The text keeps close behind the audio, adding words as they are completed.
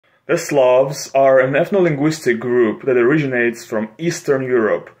The Slavs are an ethnolinguistic group that originates from Eastern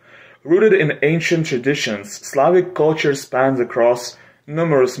Europe. Rooted in ancient traditions, Slavic culture spans across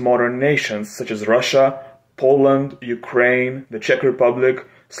numerous modern nations such as Russia, Poland, Ukraine, the Czech Republic,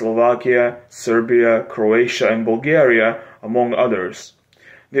 Slovakia, Serbia, Croatia, and Bulgaria, among others.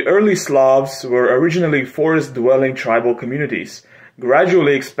 The early Slavs were originally forest-dwelling tribal communities,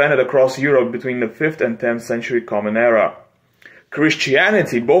 gradually expanded across Europe between the 5th and 10th century Common Era.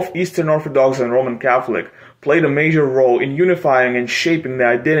 Christianity, both Eastern Orthodox and Roman Catholic, played a major role in unifying and shaping the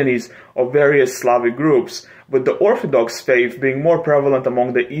identities of various Slavic groups, with the Orthodox faith being more prevalent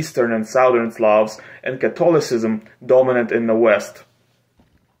among the Eastern and Southern Slavs and Catholicism dominant in the West.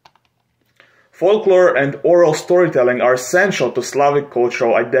 Folklore and oral storytelling are essential to Slavic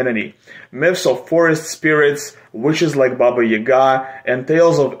cultural identity. Myths of forest spirits, witches like Baba Yaga, and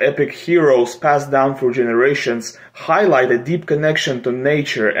tales of epic heroes passed down through generations highlight a deep connection to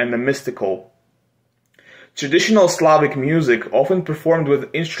nature and the mystical. Traditional Slavic music, often performed with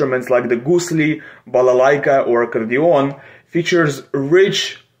instruments like the gusli, balalaika, or accordion, features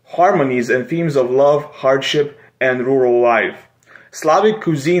rich harmonies and themes of love, hardship, and rural life. Slavic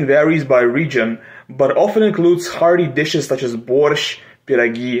cuisine varies by region, but often includes hearty dishes such as borscht,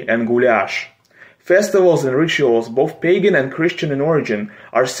 pierogi, and goulash. Festivals and rituals, both pagan and Christian in origin,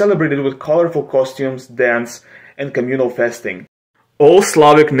 are celebrated with colorful costumes, dance, and communal feasting. All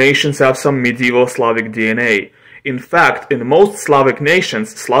Slavic nations have some medieval Slavic DNA. In fact, in most Slavic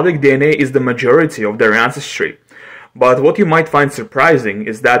nations, Slavic DNA is the majority of their ancestry. But what you might find surprising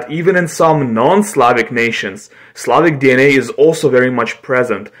is that even in some non-Slavic nations, Slavic DNA is also very much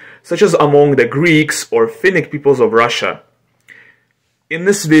present, such as among the Greeks or Finnic peoples of Russia. In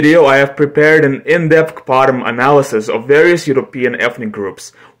this video, I have prepared an in-depth qpAdm analysis of various European ethnic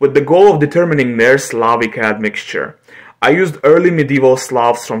groups, with the goal of determining their Slavic admixture. I used early medieval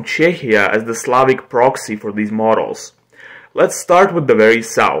Slavs from Czechia as the Slavic proxy for these models. Let's start with the very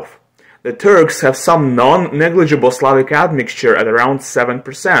south. The Turks have some non-negligible Slavic admixture at around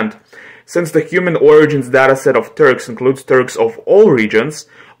 7%. Since the human origins dataset of Turks includes Turks of all regions,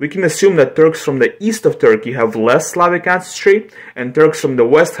 we can assume that Turks from the east of Turkey have less Slavic ancestry, and Turks from the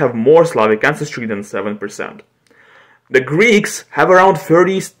west have more Slavic ancestry than 7%. The Greeks have around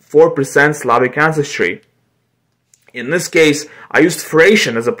 34% Slavic ancestry. In this case, I used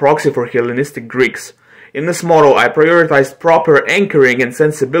Thracian as a proxy for Hellenistic Greeks. In this model, I prioritized proper anchoring and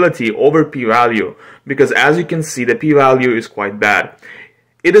sensibility over p-value, because as you can see, the p-value is quite bad.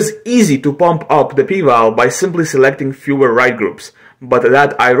 It is easy to pump up the p-val by simply selecting fewer right groups, but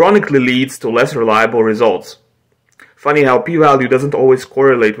that ironically leads to less reliable results. Funny how p-value doesn't always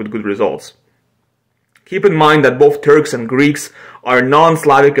correlate with good results. Keep in mind that both Turks and Greeks are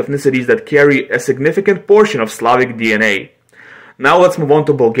non-Slavic ethnicities that carry a significant portion of Slavic DNA. Now let's move on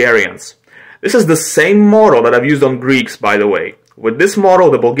to Bulgarians. This is the same model that I've used on Greeks, by the way. With this model,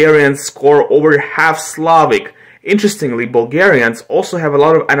 the Bulgarians score over half Slavic. Interestingly, Bulgarians also have a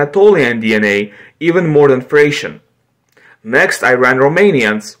lot of Anatolian DNA, even more than Thracian. Next, I ran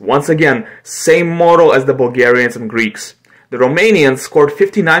Romanians. Once again, same model as the Bulgarians and Greeks. The Romanians scored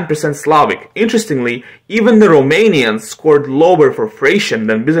 59% Slavic. Interestingly, even the Romanians scored lower for Thracian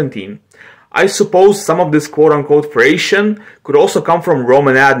than Byzantine. I suppose some of this quote-unquote Thracian could also come from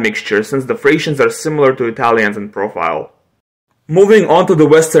Roman admixture, since the Thracians are similar to Italians in profile. Moving on to the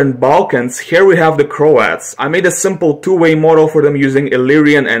Western Balkans, here we have the Croats. I made a simple two-way model for them using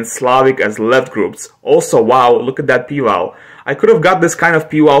Illyrian and Slavic as left groups. Also, wow, look at that p-val. I could have got this kind of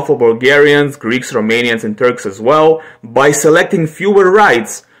p-val for Bulgarians, Greeks, Romanians, and Turks as well by selecting fewer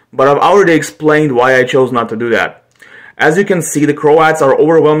rights, but I've already explained why I chose not to do that. As you can see, the Croats are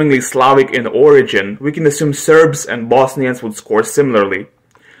overwhelmingly Slavic in origin. We can assume Serbs and Bosnians would score similarly.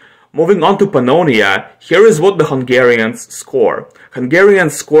 Moving on to Pannonia, here is what the Hungarians score.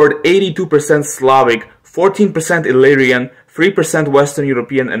 Hungarians scored 82% Slavic, 14% Illyrian, 3% Western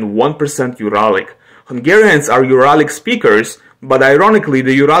European, and 1% Uralic. Hungarians are Uralic speakers, but ironically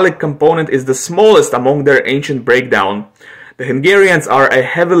the Uralic component is the smallest among their ancient breakdown. The Hungarians are a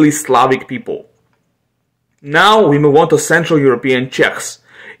heavily Slavic people. Now we move on to Central European Czechs.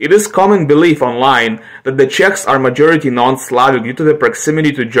 It is common belief online that the Czechs are majority non-Slavic due to the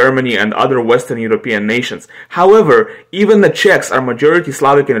proximity to Germany and other Western European nations. However, even the Czechs are majority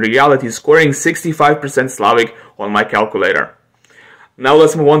Slavic in reality, scoring 65% Slavic on my calculator. Now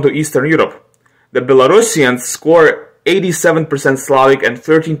let's move on to Eastern Europe. The Belarusians score 87% Slavic and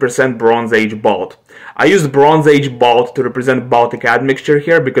 13% Bronze Age Balt. I used Bronze Age Balt to represent Baltic admixture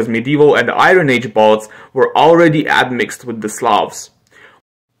here because medieval and Iron Age Balts were already admixed with the Slavs.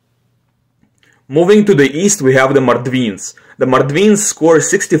 Moving to the east, we have the Mordvins. The Mordvins score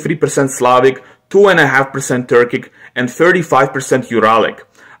 63% Slavic, 2.5% Turkic, and 35% Uralic.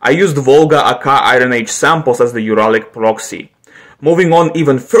 I used Volga AK Iron Age samples as the Uralic proxy. Moving on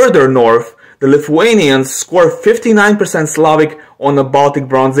even further north, the Lithuanians score 59% Slavic on the Baltic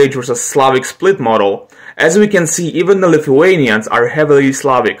Bronze Age versus Slavic split model. As we can see, even the Lithuanians are heavily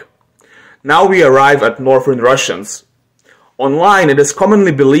Slavic. Now we arrive at Northern Russians. Online, it is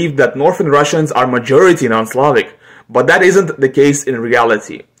commonly believed that Northern Russians are majority non-Slavic, but that isn't the case in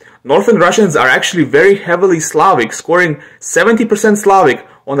reality. Northern Russians are actually very heavily Slavic, scoring 70% Slavic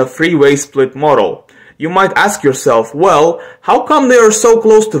on a three-way split model. You might ask yourself, well, how come they are so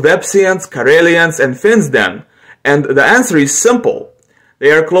close to Vepsians, Karelians, and Finns then? And the answer is simple.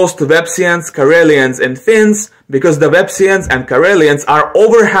 They are close to Vepsians, Karelians, and Finns because the Vepsians and Karelians are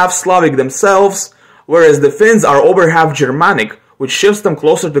over half Slavic themselves, whereas the Finns are over half Germanic, which shifts them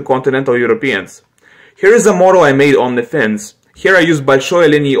closer to continental Europeans. Here is a model I made on the Finns. Here I use Большой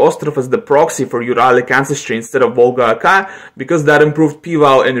Оленей Остров as the proxy for Uralic ancestry instead of Volga AK because that improved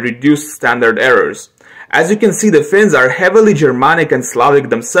p-val and reduced standard errors. As you can see, the Finns are heavily Germanic and Slavic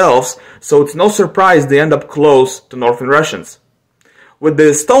themselves, so it's no surprise they end up close to Northern Russians. With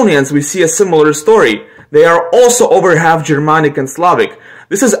the Estonians, we see a similar story. They are also over half Germanic and Slavic.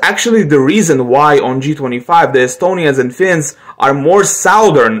 This is actually the reason why on G25 the Estonians and Finns are more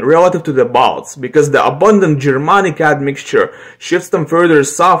southern relative to the Balts, because the abundant Germanic admixture shifts them further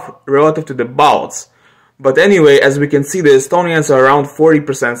south relative to the Balts. But anyway, as we can see, the Estonians are around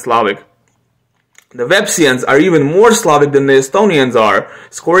 40% Slavic. The Vepsians are even more Slavic than the Estonians are,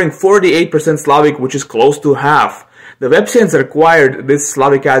 scoring 48% Slavic, which is close to half. The Vepsians acquired this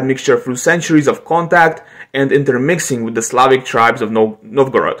Slavic admixture through centuries of contact and intermixing with the Slavic tribes of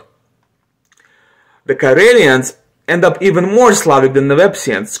Novgorod. The Karelians end up even more Slavic than the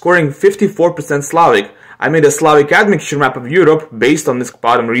Vepsians, scoring 54% Slavic. I made a Slavic admixture map of Europe based on this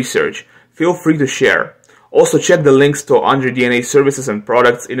qpAdm research. Feel free to share. Also check the links to Andre DNA services and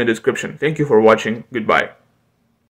products in the description. Thank you for watching. Goodbye.